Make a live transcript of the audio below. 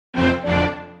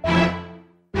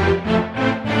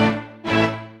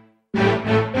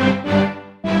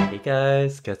Alright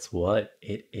guys, guess what?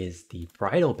 It is the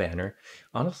bridal banner.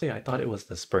 Honestly, I thought it was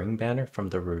the spring banner from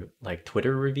the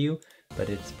Twitter review, but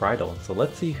it's bridal. So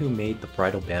let's see who made the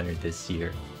bridal banner this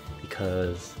year,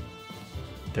 because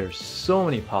there's so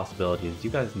many possibilities. You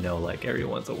guys know like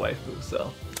everyone's a waifu,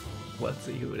 so let's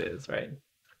see who it is, right?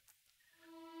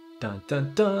 Dun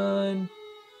dun dun!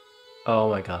 Oh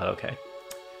my god, okay.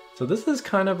 So this is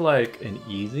kind of like an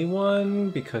easy one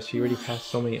because she already has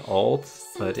so many alts,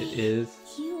 but it is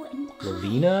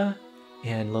Lilina.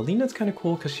 And Lilina's kind of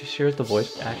cool because she shares the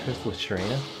voice actress with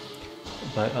Sharena.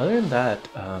 But other than that,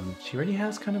 she already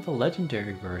has kind of a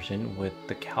legendary version with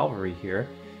the Cavalry here.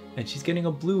 And she's getting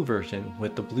a blue version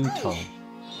with the blue tone.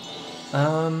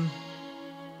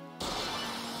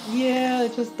 Yeah,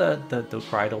 just the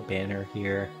bridal banner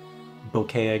here.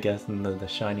 Bouquet, I guess, and the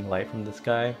shining light from the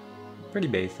sky. Pretty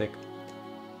basic.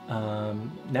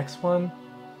 Next one,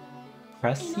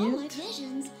 Prescient,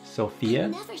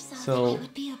 Sophia. So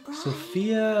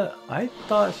Sophia, I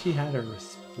thought she had a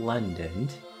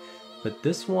resplendent, but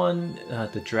this one,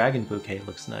 the dragon bouquet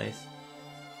looks nice.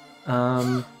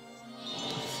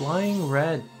 Flying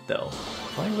red though,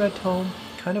 flying red tone,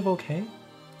 kind of okay,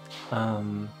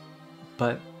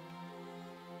 but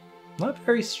not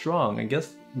very strong. I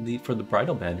guess for the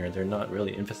bridal banner, they're not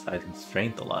really emphasizing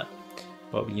strength a lot.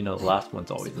 But you know, the last one's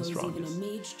always the strongest.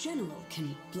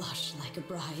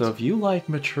 So if you like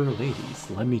mature ladies,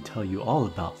 let me tell you all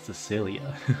about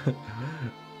Cecilia.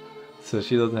 So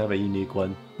she doesn't have a unique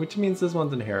one, which means this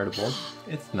one's inheritable.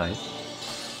 It's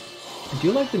nice. I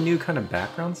do like the new kind of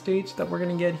background stage that we're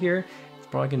gonna get here. It's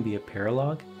probably gonna be a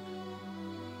paralogue.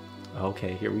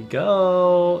 Okay, here we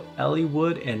go.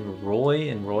 Eliwood and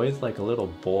Roy is like a little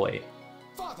boy.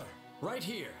 Father, right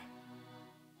here.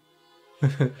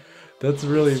 That's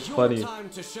really funny.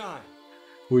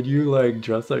 Would you like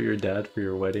dress up your dad for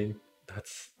your wedding?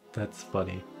 That's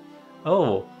funny.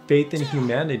 Oh, faith in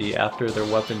humanity after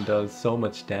their weapon does so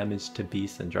much damage to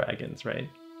beasts and dragons, right?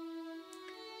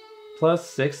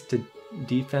 +6 to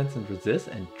defense and resist,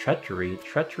 and treachery.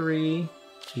 Treachery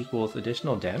equals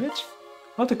additional damage?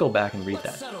 I'll have to go back and read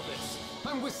that.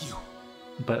 I'm with you.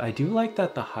 But I do like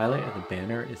that the highlight of the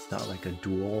banner is not like a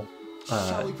dual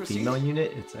female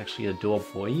unit, it's actually a dual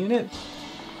boy unit,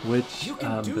 which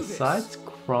besides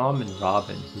Crom and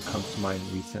Robin, who comes to mind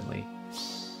recently,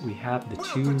 we have the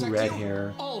two red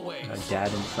hair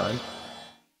dad and son,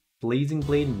 Blazing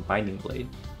Blade and Binding Blade.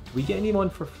 Do we get anyone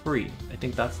for free? I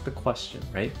think that's the question,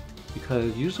 right?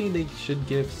 Because usually they should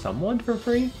give someone for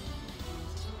free,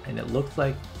 and it looks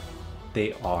like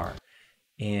they are.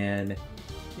 And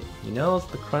you know, it's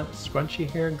the scrunchy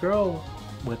hair girl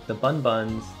with the bun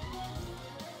buns.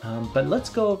 But let's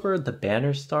go over the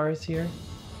banner stars here.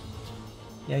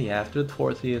 Yeah, after the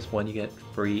 4th one you get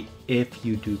free if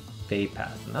you do Fade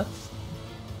Pass, and that's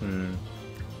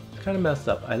it's kind of messed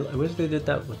up. I wish they did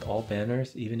that with all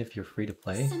banners, even if you're free to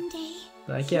play.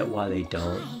 But I get why they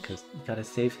don't, because you gotta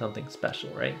save something special,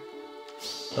 right?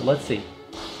 But let's see.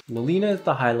 Lilina is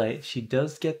the highlight. She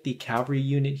does get the cavalry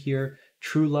unit here.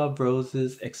 True Love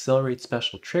Roses accelerate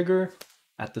special trigger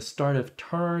at the start of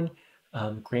turn.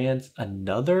 Grants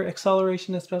another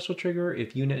acceleration and special trigger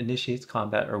if unit initiates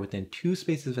combat or within 2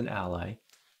 spaces of an ally.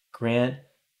 Grant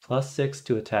 +6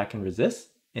 to attack and resist,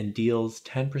 and deals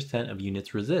 10% of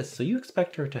units resist. So you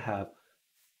expect her to have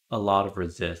a lot of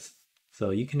resist. So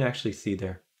you can actually see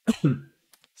there.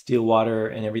 Steel Water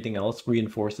and everything else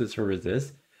reinforces her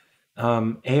resist.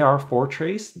 AR 4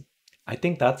 Trace, I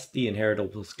think that's the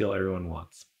inheritable skill everyone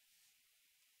wants.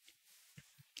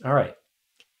 Alright,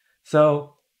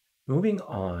 so moving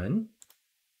on,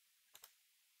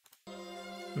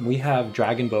 we have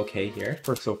Dragon Bouquet here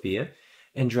for Sophia,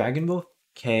 and Dragon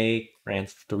Bouquet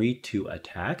grants 3 to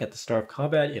attack at the start of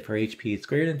combat if her HP is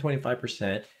greater than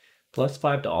 25%,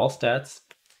 +5 to all stats.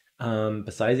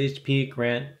 Besides HP,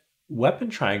 grant weapon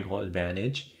triangle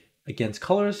advantage against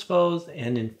colorless foes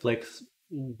and inflicts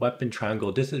weapon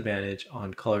triangle disadvantage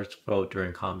on colorless foe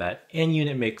during combat, and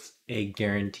unit makes a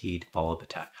guaranteed follow-up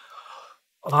attack.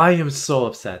 I am so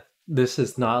upset. This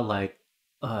is not like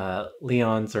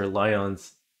Leon's or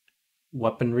Lion's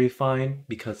weapon refine,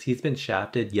 because he's been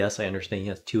shafted. Yes, I understand he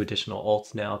has 2 additional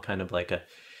ults now, kind of like a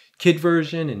kid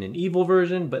version and an evil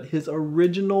version, but his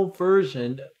original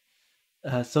version,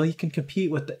 so he can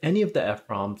compete with any of the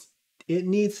F-ROMs, it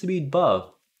needs to be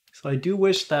buffed. So I do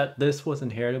wish that this was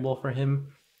inheritable for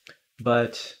him,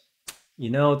 but you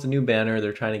know, it's a new banner,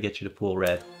 they're trying to get you to pull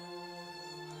red.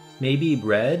 Maybe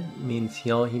red means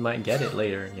he might get it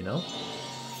later, you know?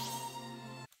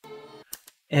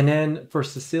 And then for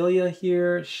Cecilia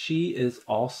here, she is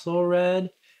also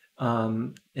red.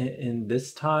 And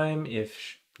this time,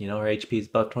 if You know, her HP is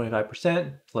above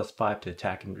 25%, plus 5 to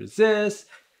attack and resist,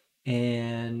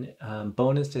 and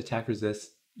bonus to attack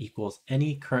resist equals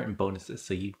any current bonuses.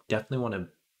 So you definitely want to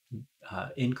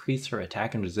increase her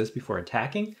attack and resist before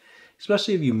attacking,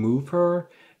 especially if you move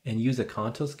her and use a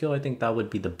Kanto skill. I think that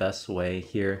would be the best way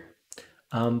here.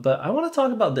 But I want to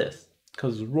talk about this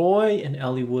because Roy and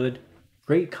Eliwood,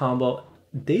 great combo.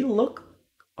 They look,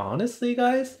 honestly,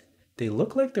 guys, they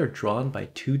look like they're drawn by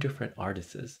two different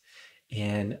artists.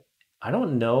 And I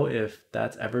don't know if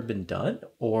that's ever been done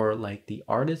or like the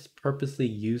artist purposely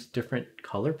used different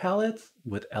color palettes,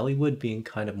 with Eliwood being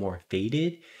kind of more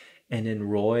faded and then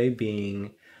Roy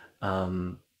being,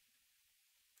 you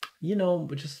know,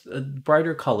 just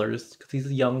brighter colors because he's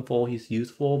a young foal, he's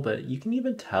youthful, but you can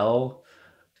even tell.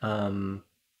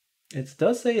 It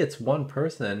does say it's one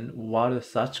person,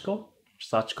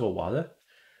 Sachiko Wada,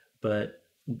 but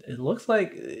it looks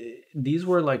like these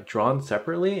were like drawn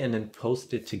separately and then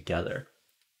posted together.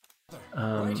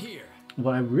 Right here.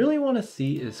 What I really want to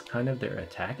see is kind of their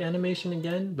attack animation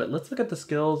again, but let's look at the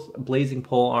skills. Blazing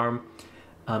Polearm.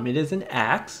 It is an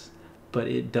axe, but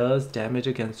it does damage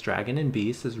against dragon and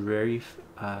beast. Is very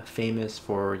famous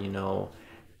for, you know,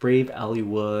 Brave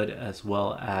Eliwood as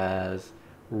well as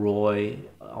Roy,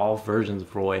 all versions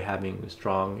of Roy having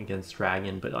strong against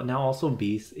dragon, but now also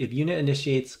beast. If unit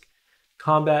initiates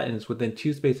combat and is within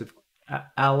 2 spaces of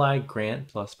ally, grant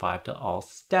plus 5 to all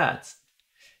stats.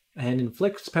 And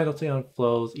inflicts penalty on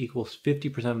flows equals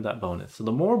 50% of that bonus. So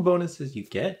the more bonuses you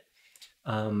get,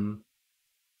 the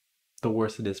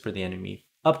worse it is for the enemy.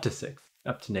 Up to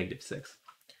 -6.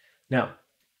 Now,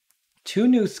 two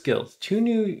new skills, two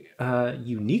new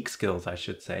unique skills, I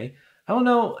should say. I don't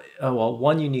know, well,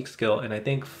 one unique skill, and I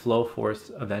think Flow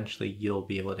Force, eventually you'll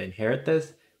be able to inherit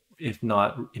this, if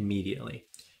not immediately.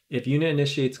 If unit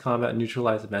initiates combat,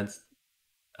 neutralize events,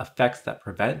 effects that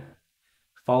prevent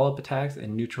follow-up attacks,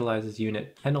 and neutralizes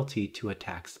unit penalty to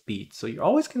attack speed. So you're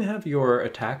always going to have your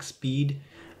attack speed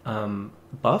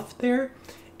buff there.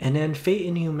 And then Fate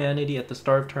and Humanity at the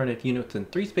start of turn, if units in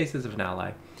 3 spaces of an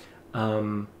ally,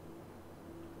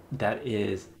 that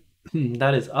is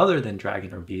other than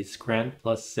dragon or beast, grant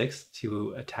 +6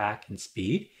 to attack and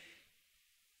speed,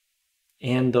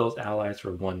 and those allies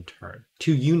for 1 turn.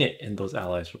 To unit in those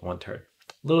allies for 1 turn.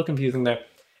 A little confusing there.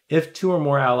 If 2 or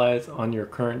more allies on your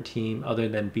current team other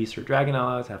than beast or dragon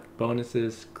allies have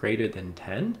bonuses greater than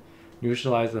 10,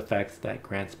 neutralize effects that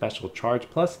grant special charge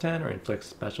 +10 or inflict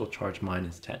special charge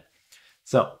 -10.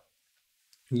 So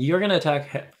you're going to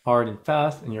attack hard and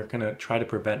fast, and you're going to try to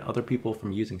prevent other people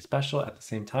from using special at the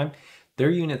same time. Their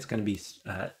unit's going to be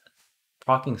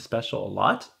proccing special a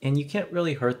lot, and you can't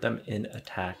really hurt them in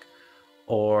attack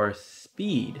or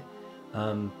speed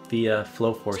via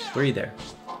Flow Force 3 there.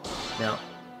 Now,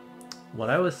 what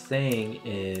I was saying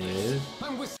is,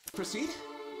 Proceed.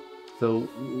 so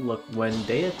look, when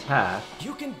they attack,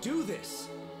 You can do this.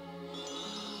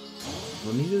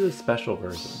 let me do the special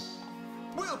version.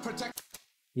 We'll protect.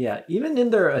 Yeah, even in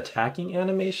their attacking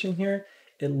animation here,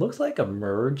 it looks like a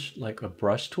merge, like a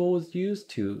brush tool was used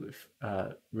to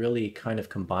really kind of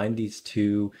combine these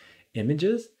two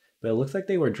images, but it looks like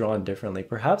they were drawn differently.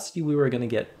 Perhaps we were going to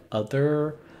get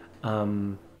other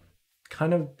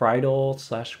kind of bridal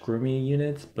 / grooming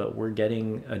units, but we're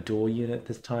getting a dual unit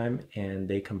this time, and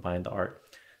they combined the art.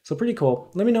 So pretty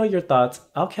cool. Let me know your thoughts.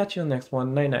 I'll catch you on the next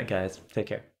one. Night night, guys. Take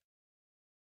care.